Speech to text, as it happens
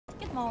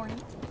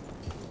morning.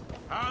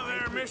 Hi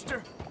there,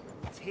 mister.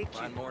 Take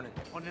you Morning.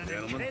 on an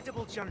Gentlemen.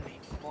 incredible journey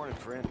Morning,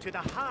 friend. to the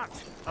heart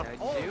of How you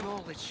all do?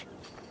 knowledge,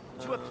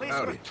 to a place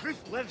Howdy. where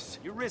truth lives,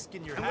 You're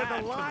risking your and where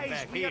hide the coming lies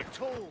back we here. are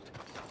told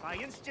by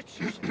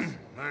institutions,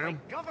 by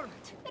Ma'am.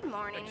 government, Good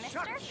morning, the mister.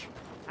 church,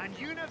 and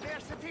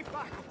university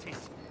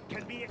faculties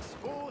can be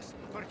exposed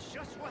for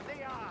just what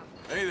they are.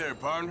 Hey there,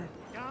 partner.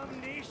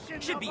 Damnation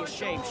Should of be us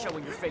ashamed all.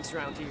 showing your face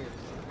around here.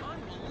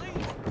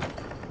 Unbelievable.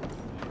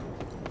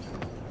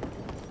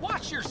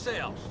 Watch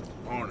yourselves.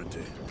 Morning to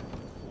you.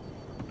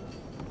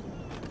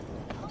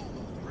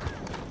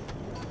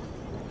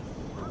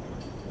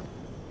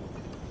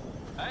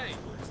 Hey,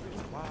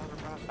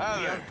 Hi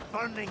We are there,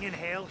 burning in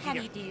hell How do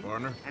here, you do?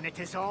 partner. and it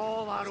is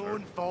all our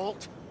own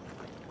fault.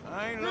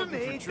 I ain't Who looking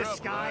made for the trouble,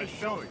 sky I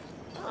assure filth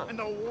you. and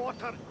the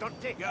water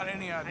dirty? Got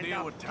any and idea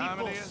the what time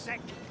it people is?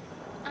 sick?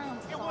 I'm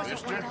It sorry, wasn't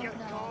Mister? like your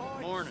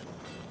God. morning.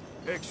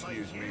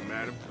 Excuse me,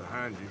 madam,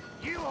 behind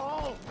you. You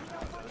all,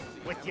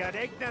 with your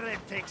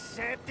ignorant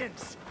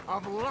acceptance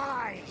of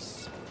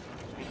lies.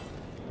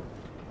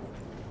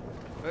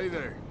 Hey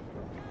there.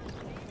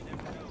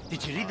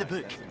 Did you read the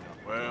book?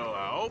 Well,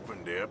 I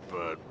opened it,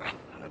 but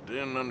I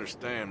didn't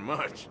understand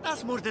much.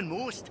 That's more than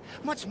most.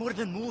 Much more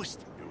than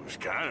most. It was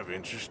kind of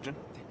interesting.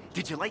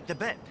 Did you like the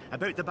bit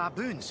about the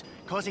baboons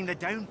causing the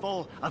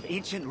downfall of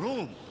ancient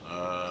Rome?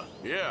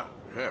 Yeah,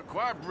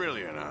 quite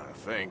brilliant, I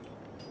think.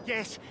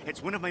 Yes,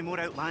 it's one of my more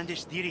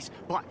outlandish theories,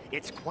 but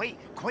it's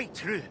quite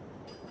true.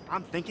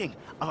 I'm thinking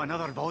of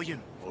another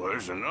volume. Well,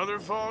 there's another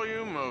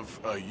volume of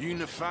a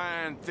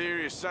unifying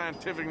theory of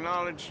scientific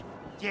knowledge.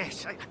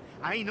 Yes,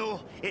 I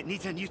know it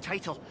needs a new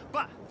title,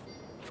 but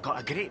I've got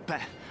a great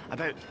bit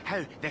about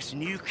how this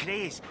new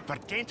craze for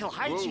dental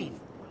hygiene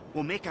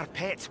will make our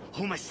pets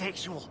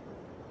homosexual.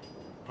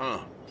 Huh.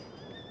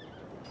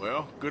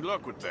 Well, good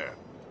luck with that.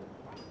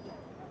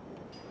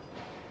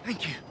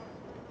 Thank you.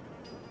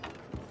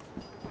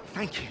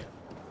 Thank you.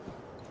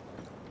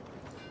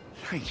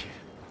 Thank you.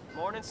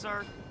 Morning,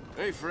 sir.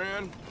 Hey,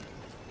 friend.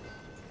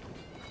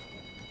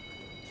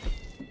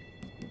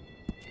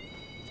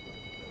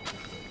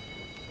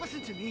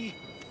 Listen to me.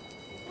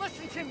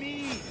 Listen to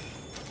me.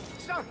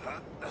 Sir,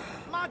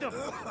 madam,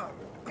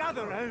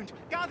 gather round,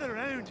 gather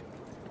round.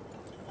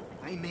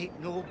 I make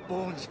no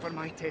bones for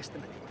my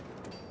testament.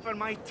 For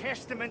my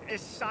testament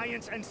is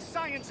science, and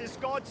science is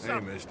God, sir.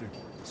 Hey, mister.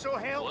 So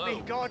help me,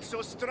 Hello. God,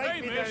 so strike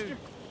Hey, me mister. down.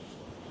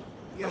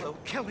 You're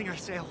killing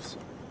ourselves.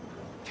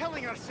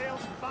 Killing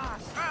ourselves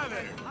fast. Hi there.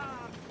 And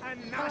hard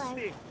and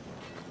nasty.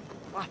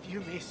 Laugh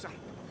you may, sir.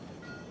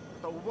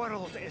 The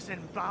world is in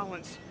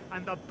balance,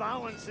 and the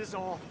balance is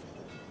off.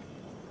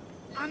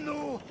 I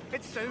know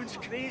it sounds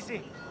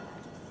crazy,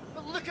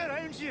 but look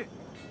around you.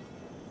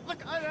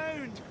 Look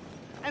around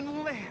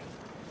and learn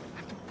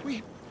and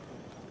weep